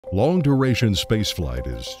Long-duration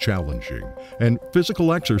spaceflight is challenging, and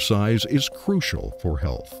physical exercise is crucial for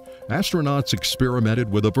health. Astronauts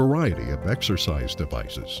experimented with a variety of exercise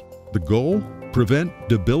devices. The goal? Prevent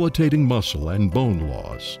debilitating muscle and bone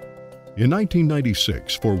loss. In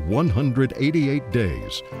 1996, for 188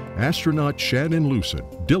 days, astronaut Shannon Lucid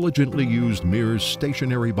diligently used Mir's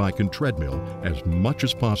stationary bike and treadmill as much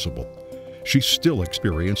as possible. She still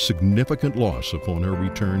experienced significant loss upon her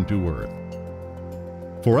return to Earth.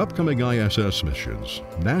 For upcoming ISS missions,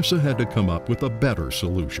 NASA had to come up with a better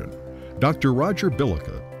solution. Dr. Roger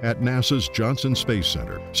Billica at NASA's Johnson Space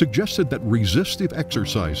Center suggested that resistive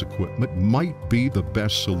exercise equipment might be the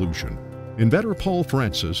best solution. Inventor Paul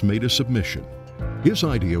Francis made a submission. His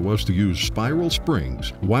idea was to use spiral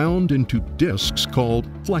springs wound into discs called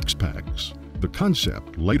flex packs. The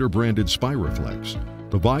concept, later branded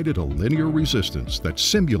SpiraFlex, provided a linear resistance that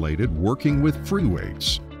simulated working with free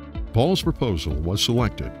weights. Paul's proposal was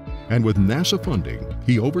selected, and with NASA funding,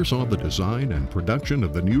 he oversaw the design and production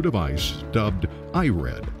of the new device dubbed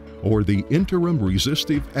IRED, or the Interim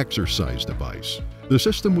Resistive Exercise Device. The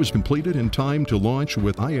system was completed in time to launch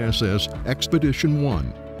with ISS Expedition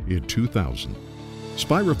 1 in 2000.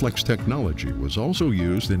 SpiraFlex technology was also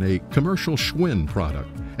used in a commercial Schwinn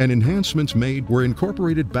product, and enhancements made were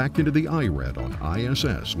incorporated back into the IRED on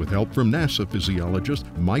ISS with help from NASA physiologist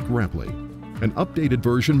Mike Rapley. An updated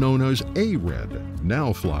version known as ARED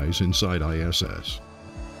now flies inside ISS.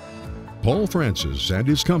 Paul Francis and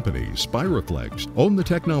his company, SpiraFlex, own the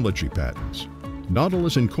technology patents.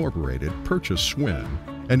 Nautilus Incorporated purchased Schwinn,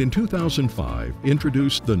 and in 2005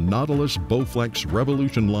 introduced the Nautilus Bowflex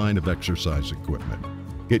Revolution line of exercise equipment.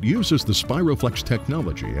 It uses the SpiraFlex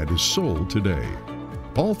technology and is sold today.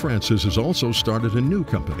 Paul Francis has also started a new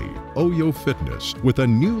company, OYO Fitness, with a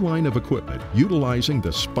new line of equipment utilizing the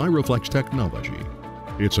SpiraFlex technology.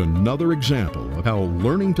 It's another example of how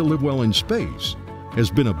learning to live well in space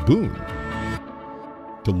has been a boon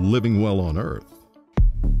to living well on Earth.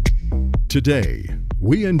 Today,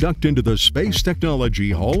 we induct into the Space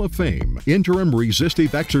Technology Hall of Fame interim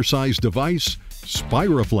resistive exercise device,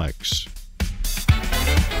 SpiraFlex.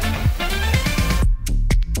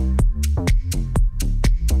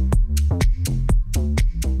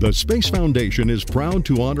 The Space Foundation is proud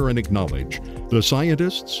to honor and acknowledge the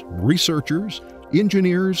scientists, researchers,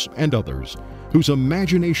 engineers, and others whose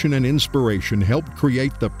imagination and inspiration helped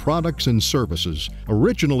create the products and services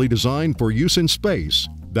originally designed for use in space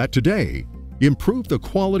that today improve the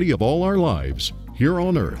quality of all our lives here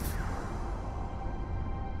on Earth.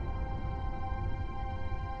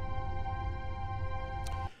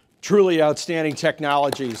 Truly outstanding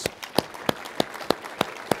technologies.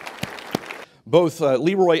 Both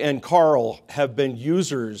Leroy and Carl have been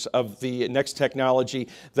users of the next technology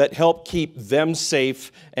that help keep them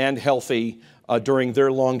safe and healthy during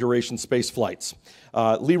their long-duration space flights.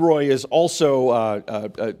 Leroy is also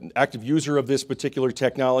an active user of this particular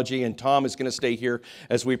technology, and Tom is going to stay here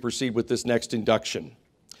as we proceed with this next induction.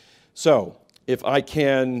 So, if I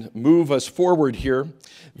can move us forward here,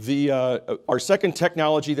 our second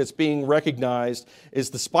technology that's being recognized is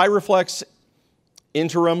the SpiraFlex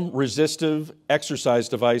Interim Resistive Exercise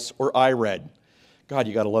Device, or IRED. God,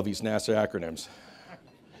 you got to love these NASA acronyms.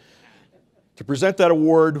 To present that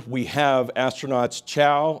award, we have astronauts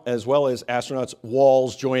Chow as well as astronauts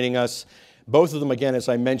Walls joining us. Both of them, again, as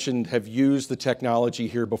I mentioned, have used the technology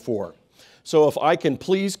here before. So if I can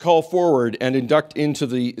please call forward and induct into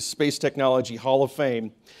the Space Technology Hall of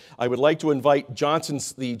Fame, I would like to invite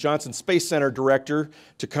the Johnson Space Center Director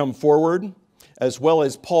to come forward, as well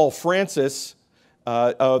as Paul Francis,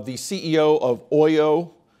 of the CEO of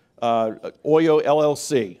OYO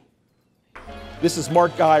LLC. This is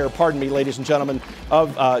Mark Geyer, pardon me, ladies and gentlemen,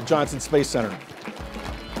 of Johnson Space Center.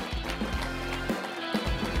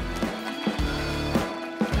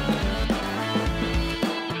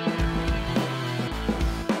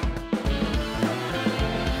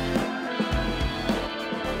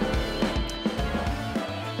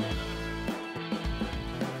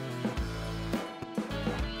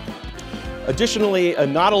 Additionally,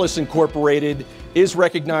 Nautilus Incorporated is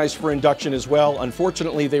recognized for induction as well.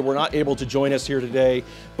 Unfortunately, they were not able to join us here today,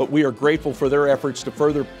 but we are grateful for their efforts to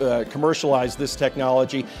further commercialize this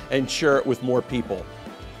technology and share it with more people.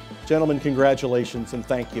 Gentlemen, congratulations and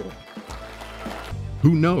thank you.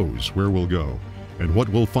 Who knows where we'll go and what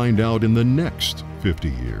we'll find out in the next 50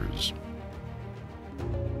 years?